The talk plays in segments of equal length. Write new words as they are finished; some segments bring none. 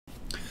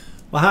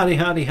Well, howdy,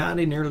 howdy,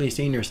 howdy, nearly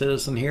senior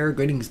citizen here.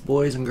 Greetings,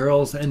 boys and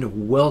girls,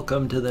 and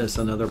welcome to this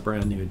another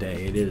brand new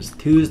day. It is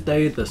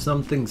Tuesday, the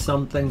something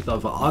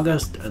of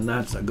August, and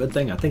that's a good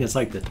thing. I think it's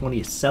like the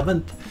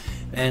 27th,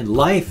 and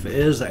life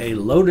is a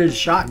loaded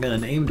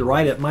shotgun aimed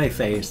right at my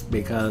face,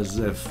 because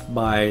if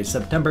by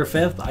September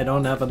 5th I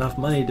don't have enough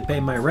money to pay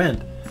my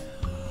rent,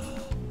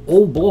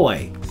 oh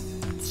boy.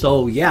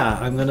 So yeah,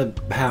 I'm gonna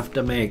have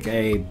to make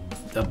a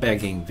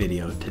begging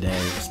video today,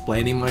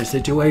 explaining my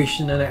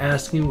situation and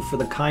asking for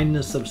the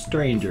kindness of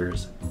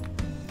strangers.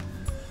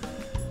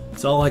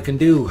 It's all I can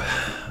do.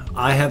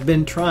 I have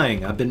been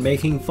trying. I've been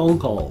making phone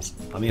calls.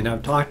 I mean,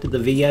 I've talked to the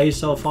VA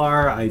so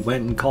far. I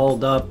went and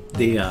called up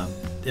the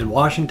in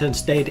Washington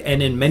State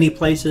and in many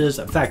places.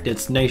 In fact,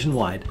 it's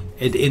nationwide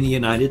in the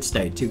United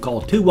States. You call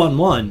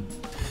 211,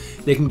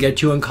 they can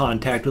get you in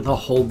contact with a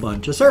whole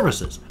bunch of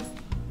services.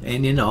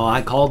 And you know,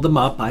 I called them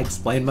up, I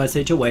explained my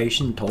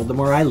situation, told them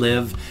where I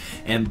live,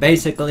 and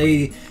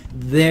basically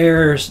they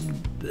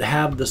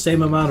have the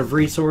same amount of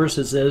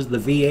resources as the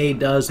VA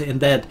does, in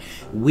that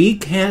we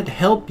can't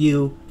help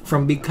you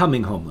from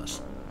becoming homeless.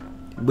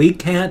 We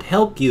can't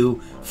help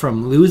you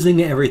from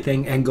losing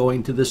everything and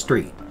going to the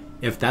street.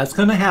 If that's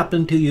going to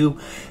happen to you,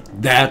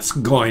 that's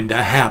going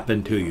to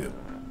happen to you.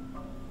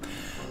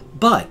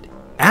 But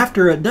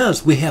after it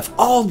does, we have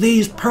all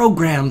these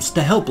programs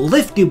to help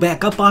lift you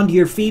back up onto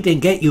your feet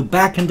and get you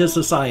back into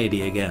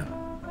society again.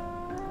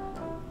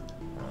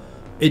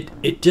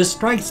 It just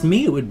strikes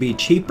me it would be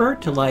cheaper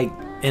to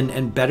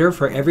and better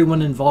for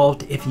everyone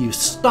involved if you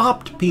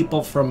stopped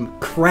people from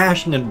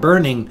crashing and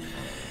burning,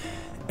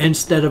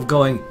 instead of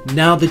going,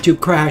 now that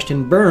you've crashed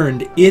and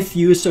burned, if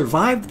you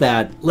survived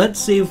that, let's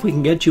see if we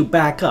can get you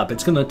back up.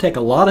 It's going to take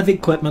a lot of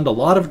equipment, a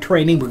lot of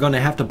training. We're going to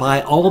have to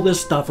buy all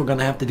this stuff. We're going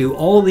to have to do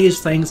all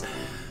these things.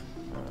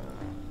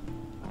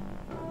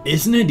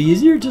 Isn't it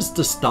easier just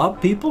to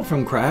stop people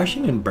from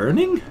crashing and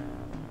burning?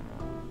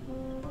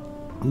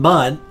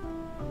 But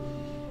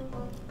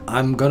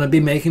I'm going to be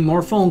making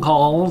more phone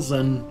calls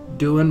and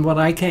doing what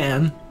I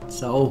can.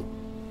 So,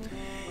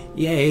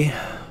 yay.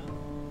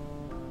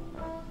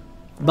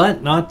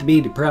 But not to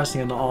be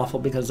depressing and awful,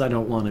 because I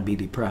don't want to be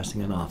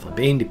depressing and awful.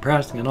 Being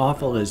depressing and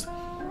awful is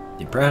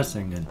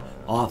depressing and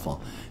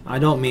awful. I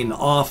don't mean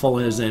awful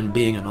as in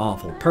being an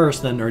awful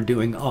person or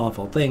doing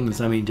awful things.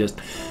 I mean just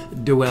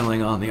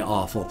dwelling on the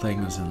awful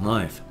things in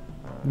life.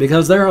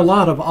 Because there are a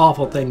lot of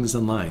awful things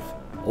in life.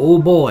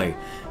 Oh boy,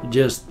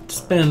 just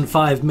spend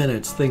 5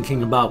 minutes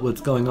thinking about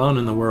what's going on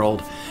in the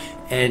world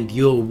and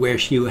you'll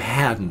wish you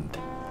hadn't.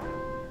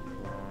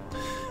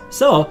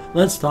 So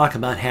let's talk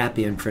about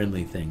happy and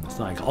friendly things.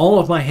 Like, all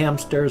of my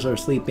hamsters are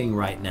sleeping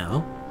right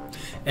now.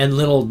 And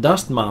little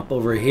Dust Mop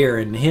over here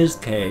in his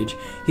cage,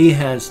 he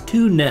has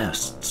 2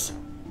 nests.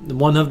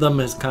 One of them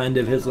is kind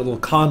of his little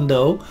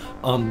condo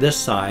on this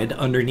side,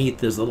 underneath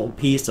this little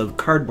piece of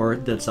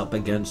cardboard that's up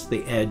against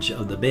the edge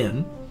of the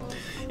bin.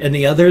 And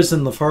the other's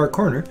in the far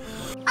corner,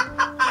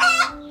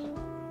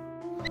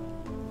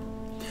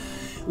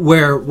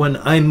 where when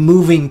I'm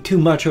moving too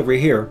much over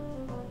here,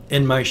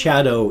 and my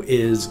shadow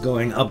is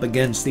going up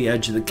against the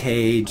edge of the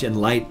cage, and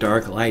light,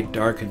 dark,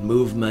 and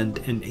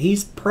movement, and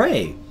he's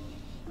prey.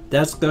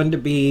 That's going to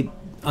be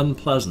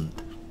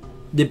unpleasant,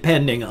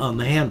 depending on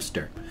the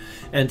hamster.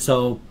 And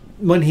so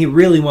when he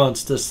really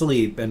wants to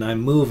sleep and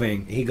I'm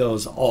moving, he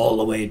goes all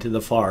the way to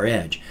the far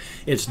edge.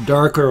 It's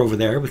darker over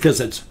there because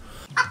it's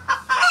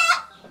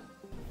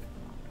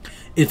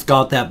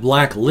got that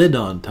black lid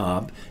on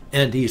top,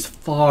 and he's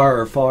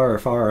far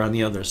on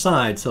the other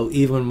side. So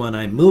even when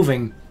I'm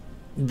moving,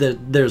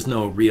 there's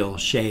no real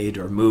shade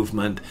or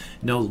movement,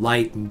 no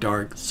light and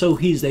dark, so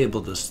he's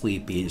able to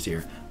sleep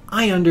easier.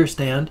 I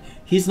understand.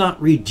 He's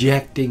not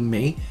rejecting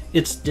me.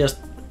 It's just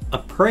a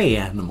prey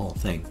animal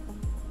thing.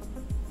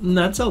 And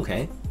that's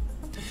okay.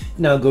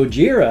 Now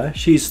Gojira,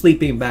 she's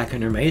sleeping back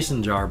in her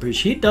mason jar, but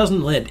she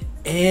doesn't let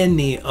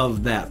any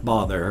of that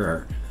bother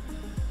her.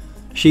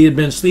 She had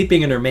been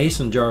sleeping in her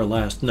mason jar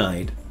last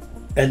night,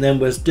 and then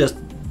was just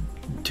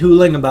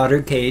tooling about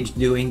her cage,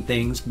 doing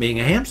things, being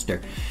a hamster.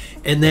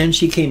 And then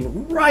she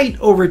came right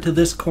over to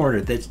this corner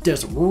that's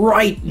just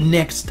right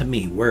next to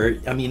me, where,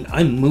 I mean,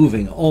 I'm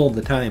moving all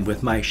the time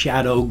with my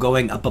shadow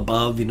going up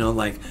above, you know,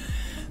 like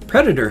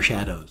predator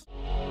shadows.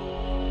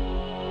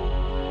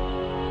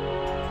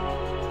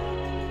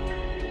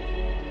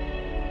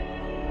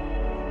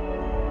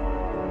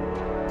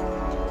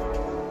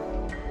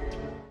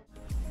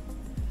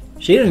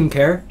 She didn't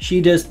care.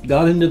 She just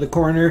got into the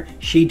corner,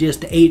 she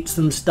just ate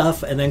some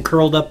stuff, and then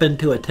curled up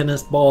into a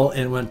tennis ball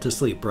and went to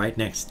sleep right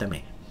next to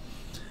me.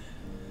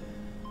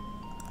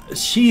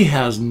 She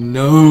has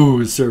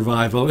no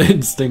survival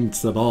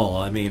instincts at all.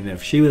 I mean,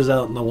 if she was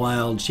out in the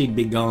wild, she'd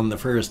be gone the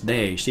first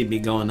day. She'd be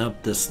going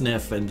up to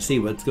sniff and see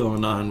what's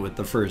going on with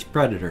the first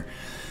predator.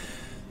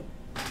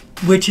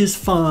 Which is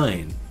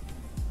fine.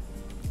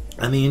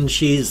 I mean,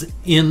 she's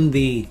in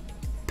the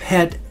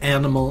pet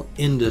animal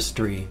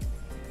industry,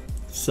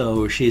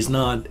 so she's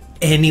not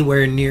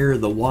anywhere near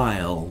the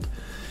wild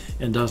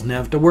and doesn't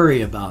have to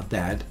worry about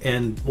that.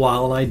 And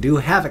while I do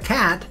have a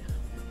cat,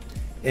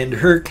 and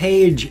her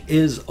cage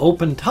is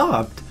open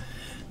topped,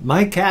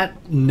 my cat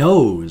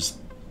knows.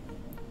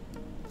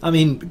 I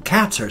mean,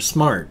 cats are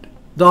smart.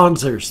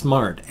 Dogs are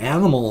smart.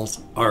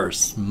 Animals are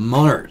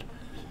smart.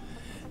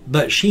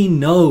 But she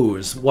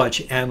knows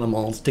which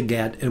animals to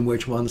get and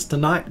which ones to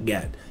not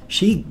get.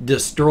 She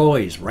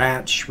destroys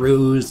rats,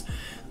 shrews,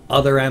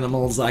 other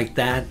animals like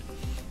that.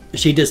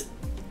 She just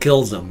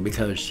kills them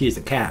because she's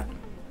a cat.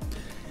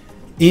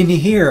 In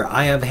here,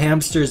 I have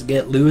hamsters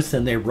get loose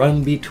and they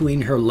run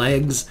between her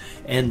legs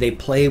and they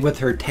play with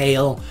her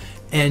tail,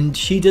 and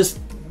she just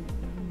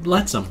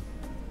lets them.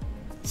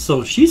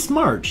 So she's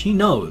smart. She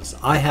knows.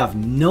 I have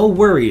no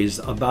worries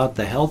about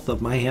the health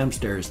of my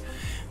hamsters,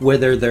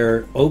 whether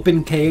they're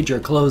open cage or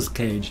closed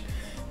cage,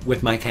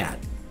 with my cat.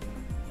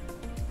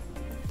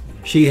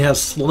 She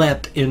has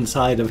slept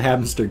inside of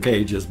hamster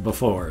cages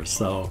before,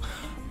 so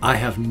I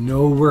have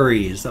no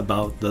worries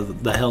about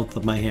the health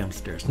of my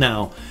hamsters.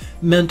 Now,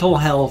 mental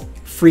health,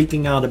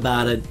 freaking out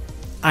about it,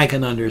 I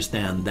can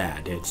understand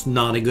that. It's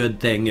not a good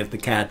thing if the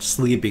cat's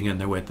sleeping in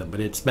there with them,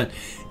 but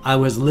I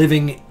was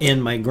living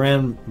in my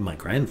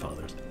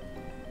grandfather's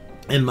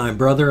and my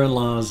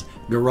brother-in-law's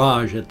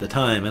garage at the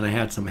time, and I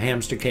had some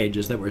hamster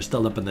cages that were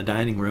still up in the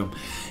dining room,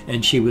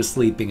 and she was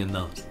sleeping in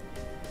those.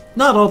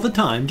 Not all the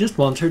time, just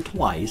once or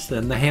twice,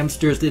 and the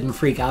hamsters didn't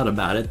freak out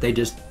about it.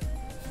 It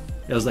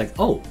was like,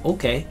 oh,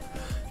 okay.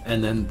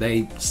 And then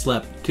they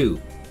slept too.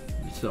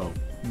 So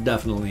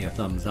definitely a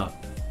thumbs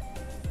up.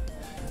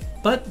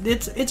 But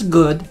it's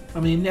good. I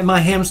mean, and my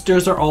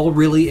hamsters are all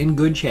really in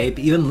good shape.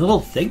 Even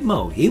little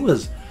Thigmo,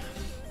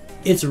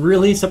 it's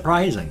really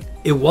surprising.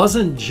 It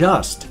wasn't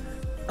just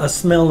a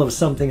smell of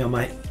something on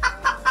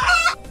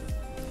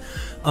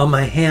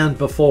my hand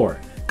before.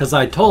 Because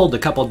I told a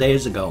couple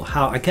days ago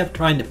how I kept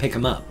trying to pick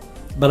him up.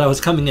 But I was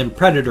coming in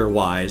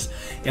predator-wise,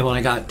 and when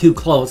I got too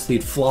close,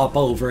 he'd flop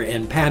over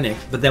and panic.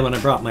 But then when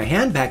I brought my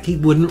hand back, he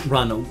wouldn't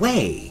run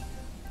away.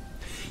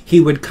 He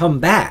would come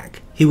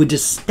back. He would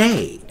just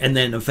stay. And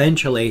then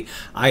eventually,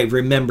 I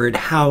remembered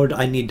how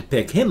I need to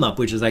pick him up,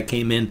 which is I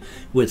came in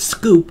with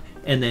Scoop,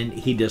 and then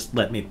he just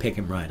let me pick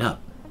him right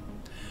up.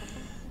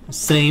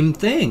 Same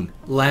thing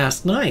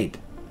last night.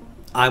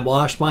 I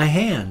washed my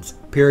hands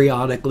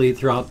periodically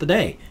throughout the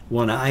day.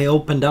 When I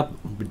opened up,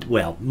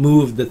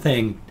 moved the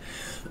thing,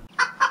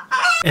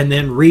 and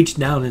then reached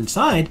down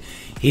inside,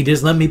 he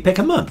just let me pick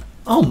him up.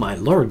 Oh my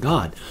Lord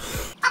God.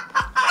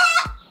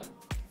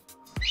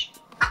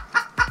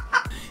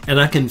 And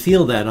I can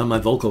feel that on my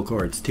vocal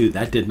cords too.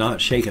 That did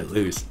not shake it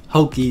loose.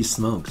 Hokey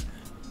smokes.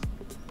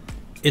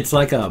 It's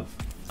like a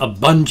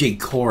bungee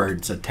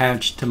cords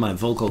attached to my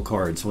vocal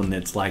cords when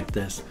it's like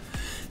this.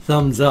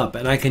 Thumbs up,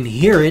 and I can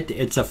hear it.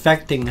 It's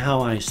affecting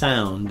how I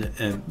sound.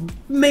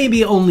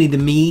 Maybe only to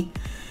me,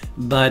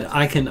 but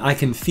I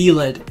can feel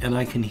it and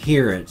I can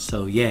hear it,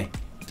 so yay.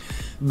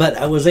 But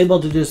I was able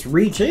to just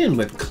reach in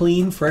with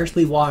clean,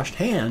 freshly washed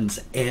hands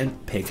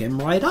and pick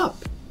him right up.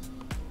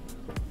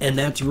 And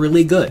that's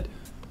really good.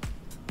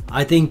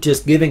 I think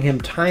just giving him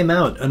time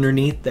out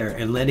underneath there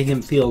and letting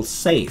him feel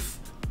safe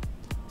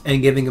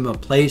and giving him a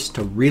place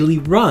to really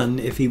run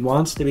if he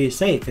wants to be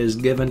safe has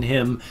given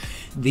him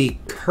the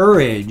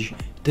courage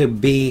to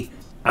be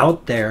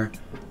out there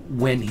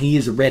when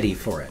he's ready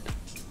for it.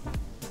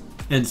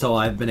 And so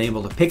I've been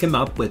able to pick him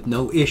up with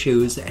no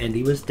issues, and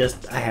he was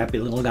just a happy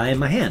little guy in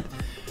my hand.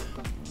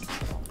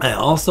 I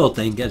also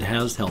think it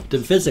has helped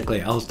him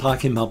physically. I was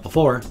talking about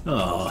before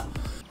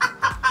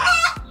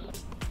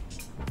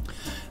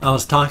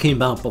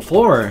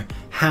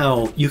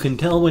how you can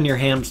tell when your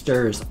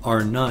hamsters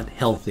are not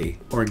healthy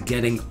or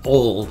getting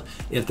old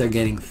if they're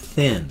getting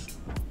thin.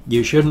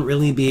 You shouldn't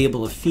really be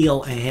able to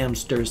feel a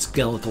hamster's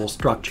skeletal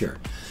structure.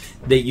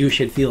 That you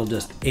should feel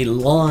just a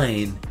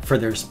line for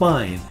their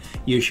spine.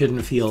 You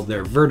shouldn't feel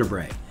their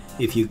vertebrae.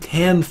 If you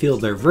can feel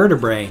their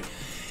vertebrae,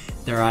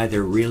 they're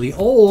either really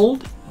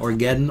old or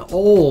getting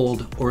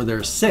old, or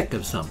they're sick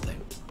of something.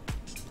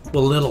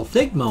 Well, little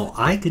Thigmo,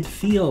 I could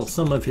feel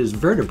some of his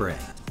vertebrae.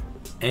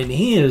 And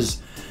he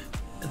is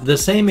the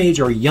same age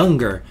or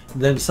younger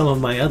than some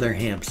of my other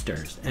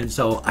hamsters. And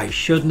so I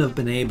shouldn't have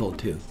been able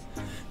to.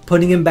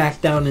 Putting him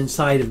back down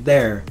inside of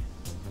there,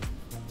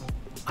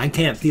 I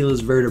can't feel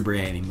his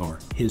vertebrae anymore.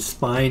 His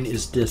spine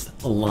is just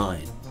a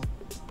line.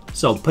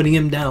 So putting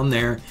him down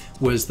there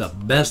was the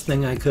best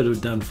thing I could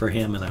have done for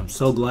him, and I'm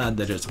so glad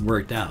that it's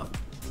worked out.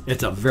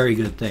 It's a very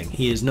good thing.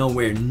 He is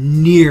nowhere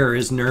near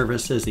as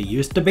nervous as he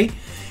used to be,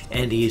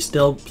 and he's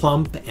still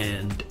plump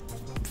and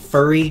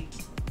furry,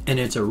 and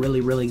it's a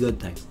really, really good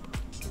thing.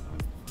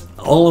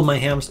 All of my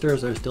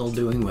hamsters are still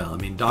doing well. I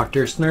mean,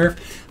 Dr. Snurf,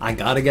 I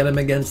gotta get him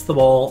against the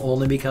wall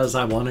only because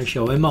I want to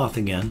show him off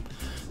again.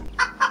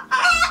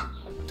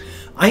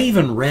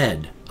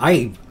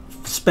 I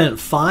spent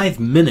 5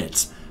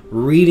 minutes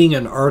reading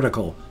an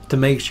article to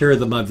make sure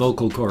that my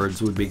vocal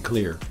cords would be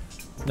clear.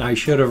 I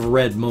should have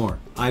read more.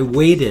 I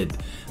waited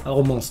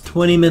almost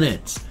 20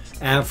 minutes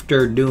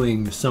after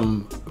doing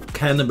some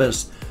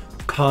cannabis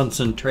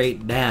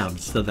concentrate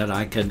dabs so that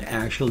I could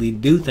actually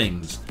do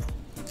things.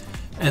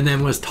 And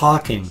then was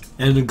talking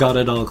and got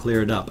it all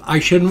cleared up. I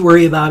shouldn't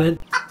worry about it.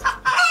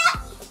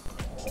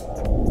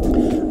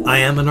 I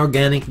am an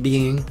organic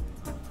being.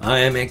 I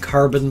am a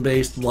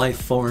carbon-based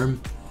life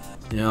form.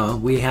 You know,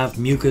 we have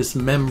mucous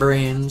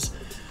membranes.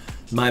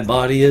 My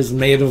body is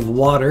made of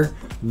water.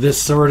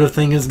 This sort of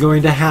thing is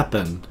going to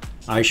happen.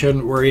 I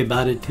shouldn't worry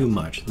about it too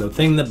much. The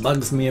thing that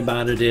bugs me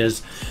about it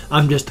is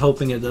I'm just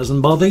hoping it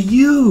doesn't bother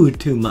you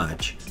too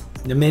much.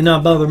 It may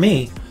not bother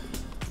me,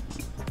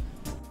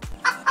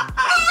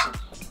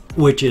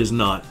 which is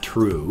not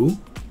true.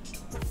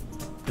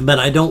 But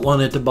I don't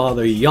want it to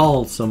bother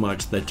y'all so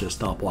much that you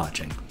stop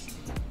watching.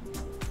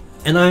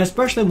 And I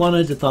especially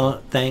wanted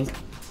to thank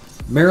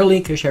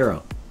Merrily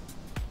Cachero.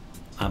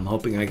 I'm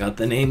hoping I got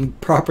the name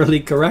properly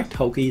correct.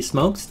 Hokey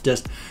smokes,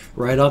 just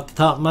right off the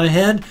top of my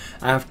head.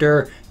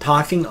 After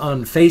talking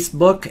on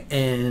Facebook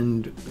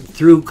and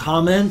through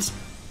comments,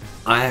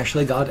 I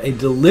actually got a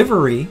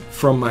delivery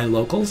from my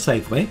local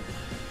Safeway.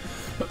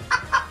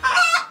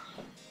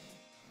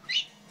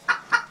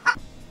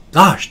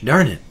 Gosh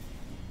darn it.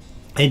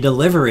 A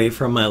delivery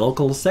from my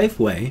local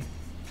Safeway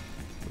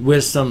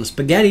with some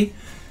spaghetti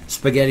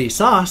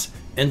sauce,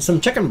 and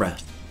some chicken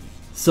breast.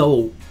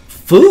 So,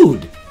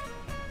 food.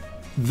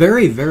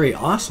 Very, very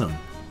awesome.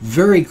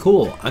 Very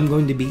cool. I'm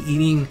going to be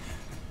eating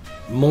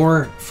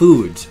more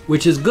foods,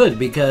 which is good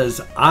because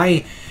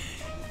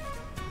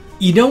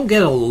you don't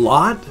get a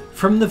lot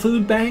from the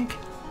food bank,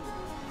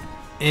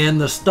 and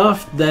the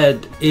stuff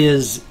that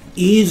is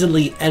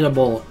easily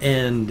edible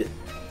and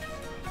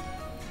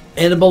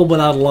edible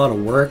without a lot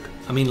of work.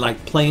 I mean,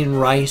 like plain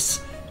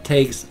rice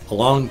takes a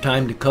long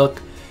time to cook.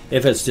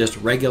 If it's just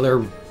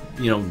regular,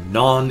 you know,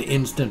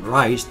 non-instant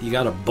rice, you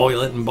got to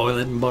boil it and boil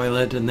it and boil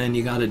it, and then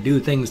you got to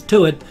do things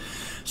to it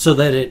so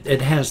that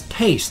it has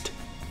taste.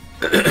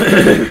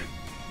 That's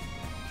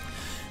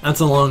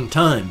a long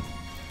time.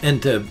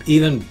 And to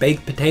even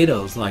bake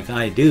potatoes like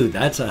I do,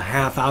 that's a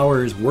half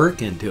hour's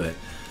work into it.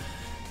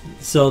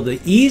 So the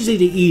easy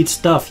to eat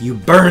stuff you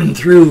burn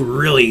through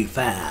really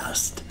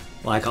fast.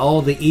 Like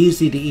all the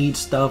easy to eat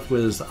stuff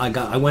was,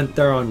 I went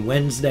there on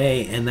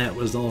Wednesday and that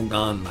was all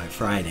gone by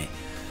Friday.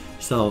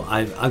 So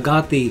I've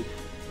got the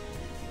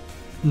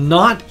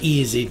not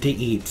easy to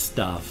eat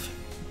stuff,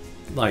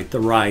 like the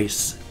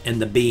rice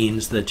and the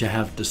beans that you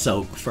have to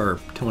soak for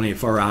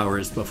 24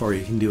 hours before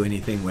you can do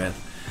anything with.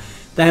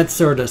 That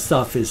sort of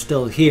stuff is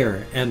still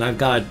here, and I've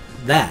got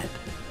that.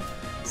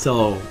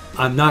 So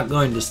I'm not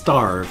going to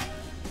starve.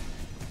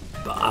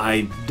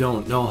 I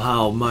don't know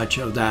how much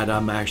of that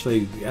I'm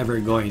actually ever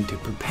going to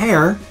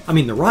prepare. I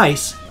mean, the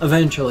rice,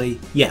 eventually,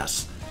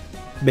 yes,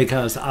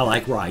 because I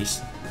like rice.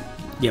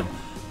 You know,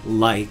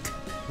 like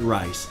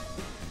rice.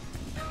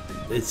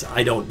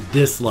 I don't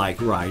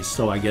dislike rice,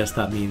 so I guess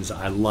that means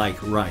I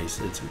like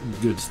rice. It's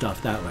good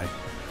stuff that way.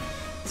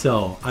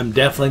 So I'm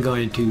definitely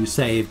going to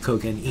save,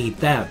 cook, and eat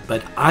that.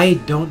 But I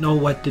don't know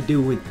what to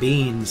do with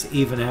beans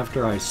even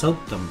after I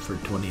soak them for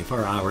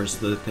 24 hours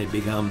so that they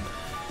become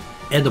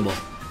edible.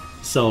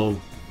 So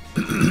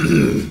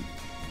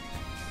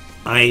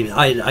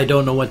I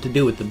don't know what to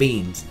do with the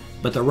beans.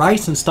 But the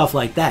rice and stuff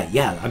like that,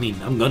 yeah, I mean,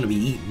 I'm going to be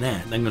eating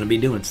that. And I'm going to be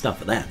doing stuff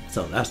with that.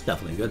 So that's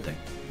definitely a good thing.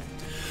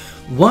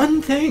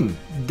 One thing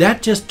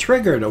that just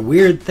triggered a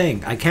weird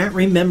thing. I can't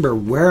remember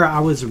where I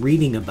was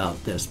reading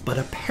about this, but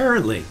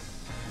apparently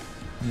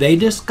they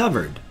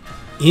discovered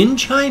in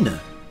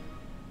China,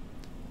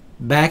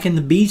 back in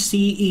the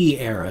BCE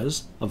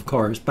eras, of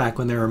course, back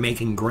when they were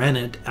making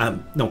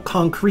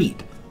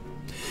concrete.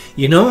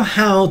 You know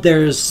how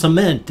there's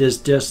cement is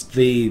just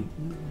the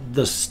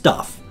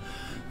stuff.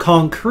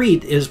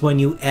 Concrete is when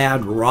you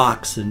add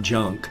rocks and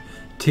junk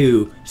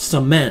to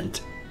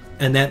cement,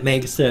 and that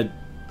makes it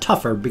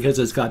tougher because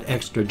it's got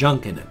extra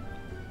junk in it.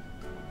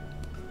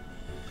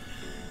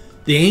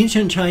 The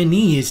ancient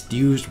Chinese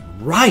used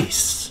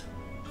rice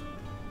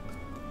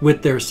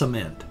with their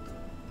cement.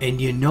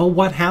 And you know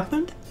what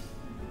happened?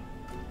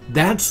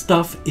 That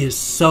stuff is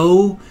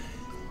so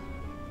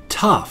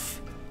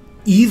tough,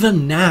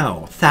 even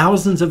now,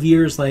 thousands of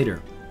years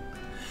later.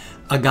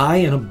 A guy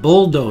in a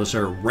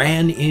bulldozer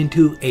ran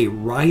into a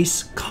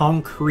rice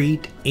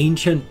concrete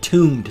ancient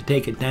tomb to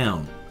take it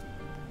down.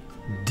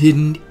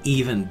 Didn't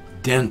even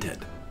dent it.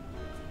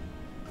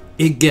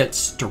 It gets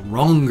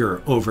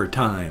stronger over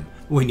time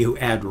when you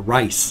add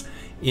rice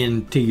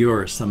into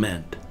your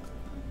cement.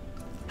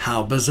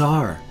 How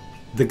bizarre.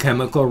 The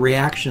chemical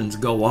reactions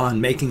go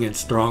on, making it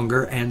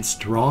stronger and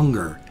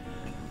stronger.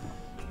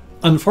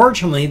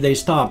 Unfortunately, they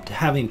stopped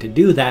having to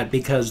do that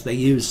because they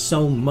used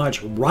so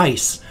much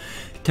rice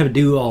to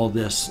do all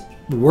this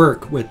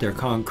work with their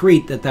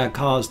concrete that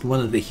caused one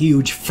of the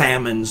huge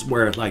famines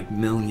where like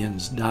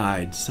millions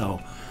died.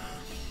 So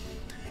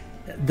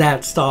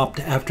that stopped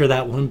after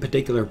that one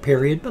particular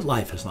period, but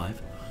life is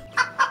life.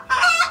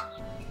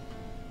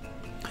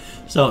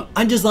 So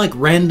I just like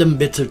random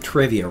bits of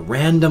trivia,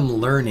 random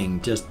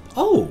learning, just,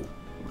 oh,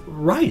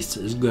 rice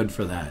is good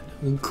for that.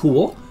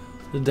 Cool.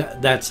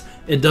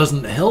 It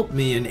doesn't help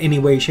me in any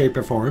way, shape,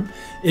 or form.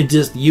 It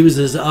just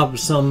uses up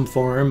some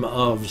form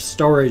of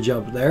storage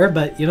up there,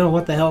 but you know,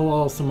 what the hell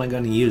else am I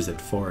going to use it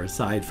for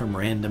aside from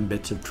random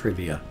bits of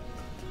trivia?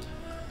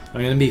 I'm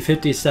going to be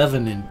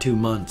 57 in 2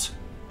 months.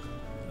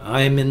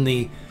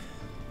 I'm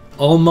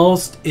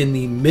almost in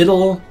the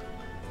middle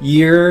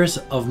years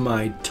of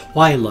my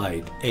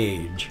twilight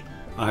age.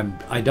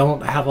 I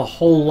don't have a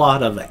whole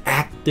lot of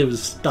active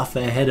stuff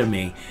ahead of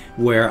me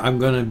where I'm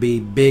going to be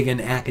big in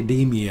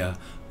academia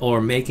or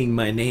making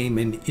my name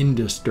in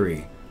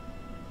industry.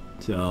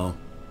 So,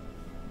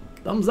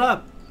 thumbs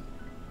up.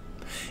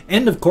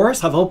 And of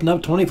course, I've opened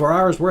up 24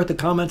 hours worth of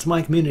comments in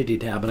my community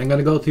tab, and I'm going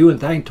to go through and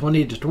thank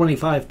 20 to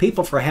 25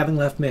 people for having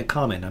left me a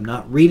comment. I'm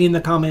not reading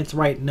the comments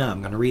right now. I'm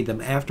going to read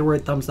them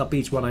afterward. Thumbs up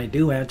each one I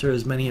do, answer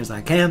as many as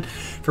I can.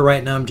 For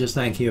right now, I'm just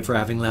thanking you for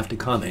having left a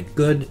comment.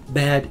 Good,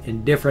 bad,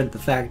 indifferent. The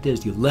fact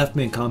is, you left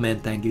me a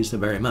comment. Thank you so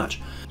very much.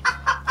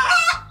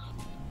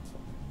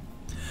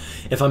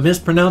 If I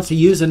mispronounce a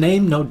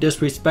username, no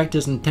disrespect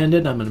is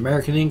intended. I'm an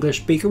American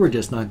English speaker. We're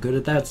just not good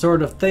at that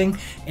sort of thing.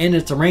 And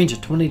it's a range of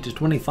 20 to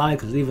 25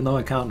 because even though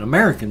I count an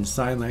American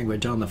Sign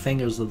Language on the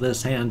fingers of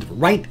this hand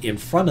right in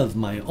front of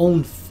my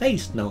own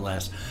face, no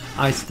less,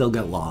 I still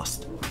get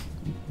lost.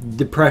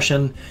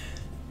 Depression,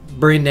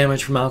 brain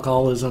damage from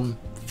alcoholism,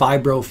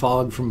 fibro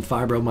fog from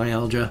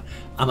fibromyalgia.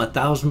 I'm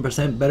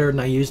 1,000% better than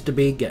I used to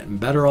be, getting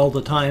better all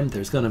the time.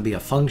 There's going to be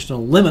a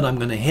functional limit I'm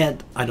going to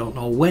hit. I don't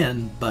know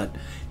when, but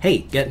hey,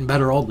 getting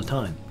better all the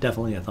time.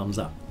 Definitely a thumbs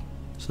up.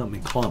 So let me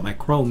call out my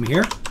Chrome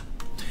here.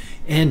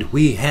 And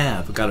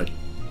I've got to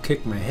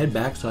kick my head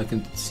back so I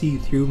can see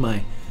through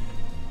my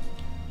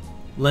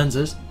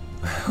lenses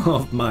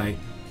of my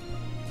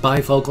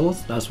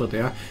bifocals. That's what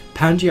they are.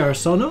 Panji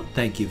Arsono,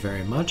 thank you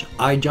very much.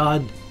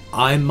 Imod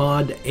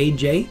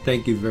AJ,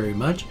 thank you very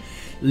much.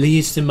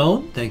 Lee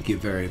Simone, thank you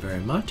very, very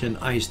much. And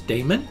Ice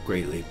Damon,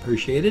 greatly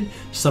appreciated.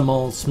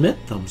 Samal Smith,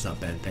 thumbs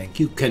up and thank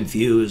you.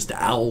 Confused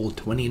Owl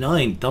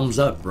 29, thumbs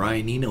up.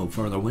 Brian Eno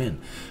for the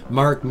win.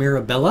 Mark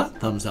Mirabella,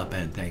 thumbs up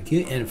and thank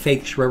you. And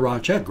Fake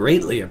Sriracha,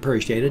 greatly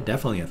appreciated,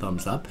 definitely a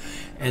thumbs up.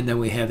 And then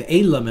we have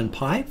A Lemon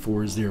Pie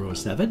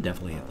 407,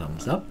 definitely a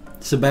thumbs up.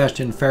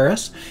 Sebastian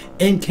Ferris,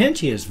 and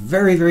Kenchi is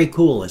very, very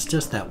cool. It's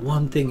just that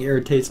one thing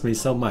irritates me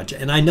so much,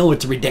 and I know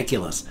it's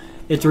ridiculous.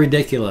 It's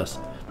ridiculous,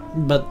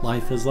 but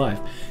life is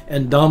life.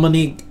 And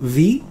Dominique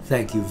V,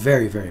 thank you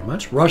very, very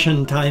much.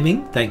 Russian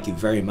Timing, thank you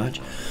very much.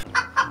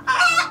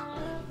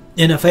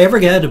 And if I ever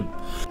get a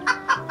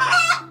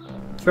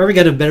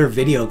better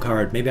video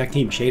card, maybe I can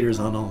keep shaders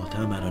on all the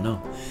time, I don't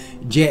know.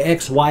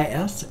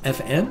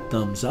 JXYSFN,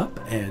 thumbs up.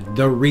 And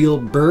The Real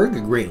Berg,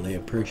 greatly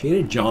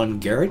appreciated. John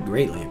Garrett,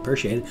 greatly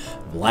appreciated.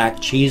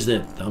 Black Cheese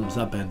It, thumbs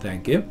up and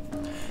thank you.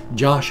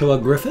 Joshua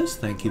Griffiths,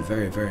 thank you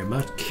very, very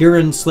much.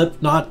 Kieran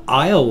Slipknot,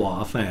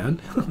 Iowa fan,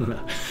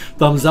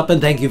 thumbs up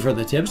and thank you for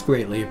the tips,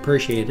 greatly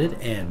appreciated.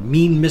 And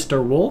Mean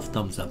Mr. Wolf,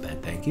 thumbs up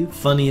and thank you.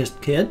 Funniest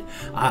Kid,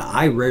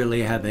 I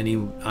rarely have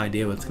any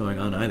idea what's going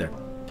on either.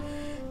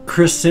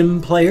 Chris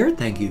Sim Player,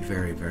 thank you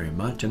very, very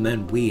much. And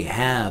then we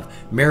have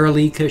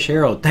Marilee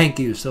Cachero, thank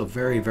you so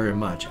very, very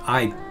much.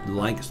 I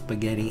like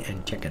spaghetti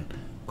and chicken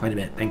quite a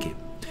bit, thank you.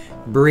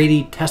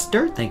 Brady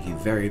Tester, thank you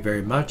very,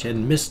 very much.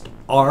 And Mist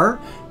R,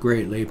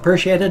 greatly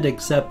appreciated,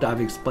 except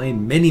I've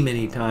explained many,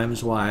 many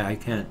times why I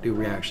can't do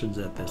reactions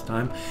at this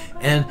time.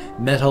 And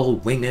Metal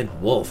Winged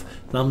Wolf,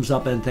 thumbs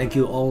up and thank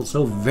you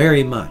also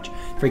very much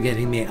for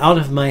getting me out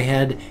of my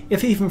head,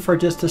 if even for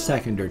just a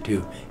second or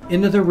two,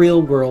 into the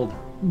real world,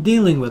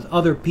 dealing with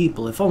other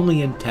people, if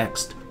only in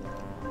text.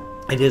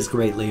 It is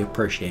greatly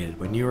appreciated.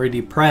 When you are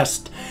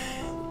depressed,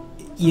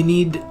 you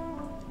need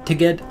to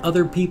get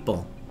other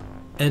people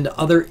and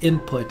other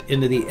input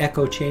into the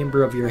echo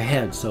chamber of your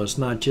head, so it's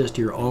not just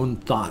your own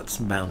thoughts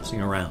bouncing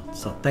around.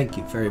 So thank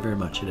you very, very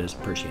much. It is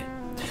appreciated.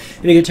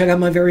 And you can check out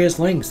my various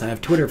links. I have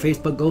Twitter,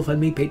 Facebook,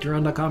 GoFundMe,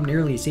 Patreon.com,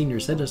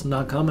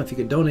 NearlySeniorCitizen.com if you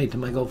could donate to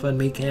my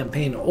GoFundMe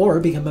campaign or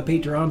become a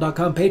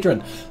Patreon.com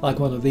patron like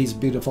one of these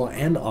beautiful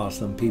and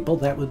awesome people.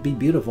 That would be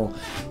beautiful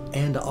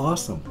and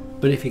awesome.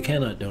 But if you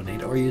cannot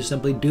donate or you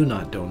simply do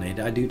not donate,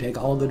 I do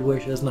take all good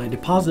wishes and I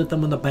deposit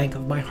them in the bank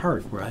of my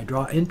heart where I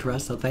draw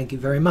interest, so thank you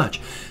very much.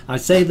 I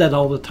say that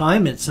all the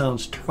time. It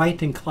sounds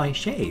trite and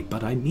cliche,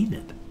 but I mean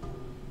it.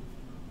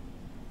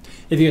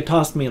 If you could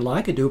toss me a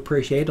like, I do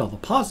appreciate all the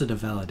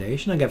positive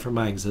validation I get from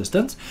my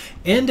existence.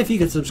 And if you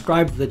could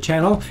subscribe to the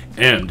channel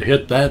and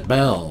hit that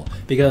bell,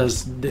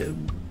 because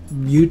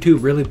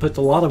YouTube really puts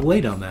a lot of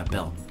weight on that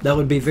bell. That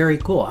would be very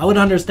cool. I would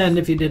understand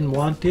if you didn't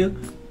want to,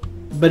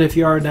 but if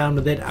you are down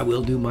with it, I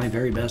will do my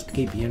very best to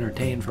keep you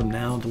entertained from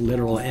now to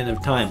literal end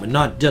of time. But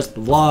not just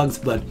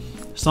vlogs, but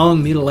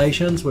song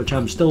mutilations, which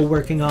I'm still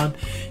working on,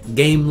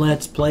 game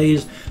let's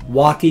plays,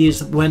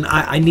 walkies. When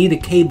I need a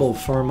cable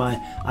for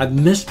I've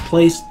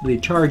misplaced the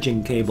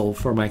charging cable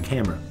for my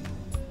camera,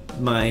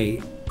 my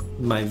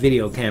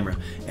video camera,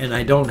 and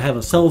I don't have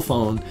a cell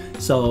phone,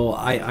 so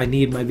I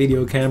need my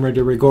video camera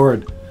to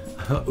record.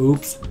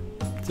 Oops.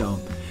 So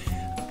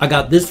I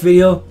got this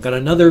video, got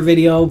another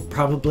video,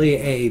 probably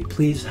a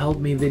please help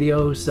me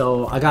video.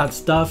 So I got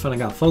stuff and I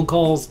got phone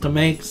calls to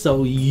make,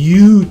 so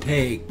you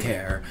take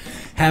care.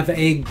 Have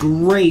a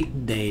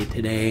great day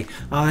today.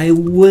 I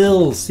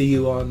will see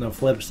you on the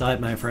flip side,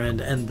 my friend,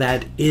 and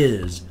that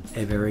is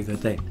a very good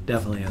thing.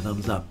 Definitely a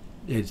thumbs up.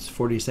 it's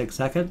 46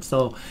 seconds.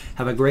 So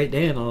have a great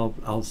day, and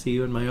I'll see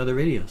you in my other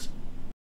videos.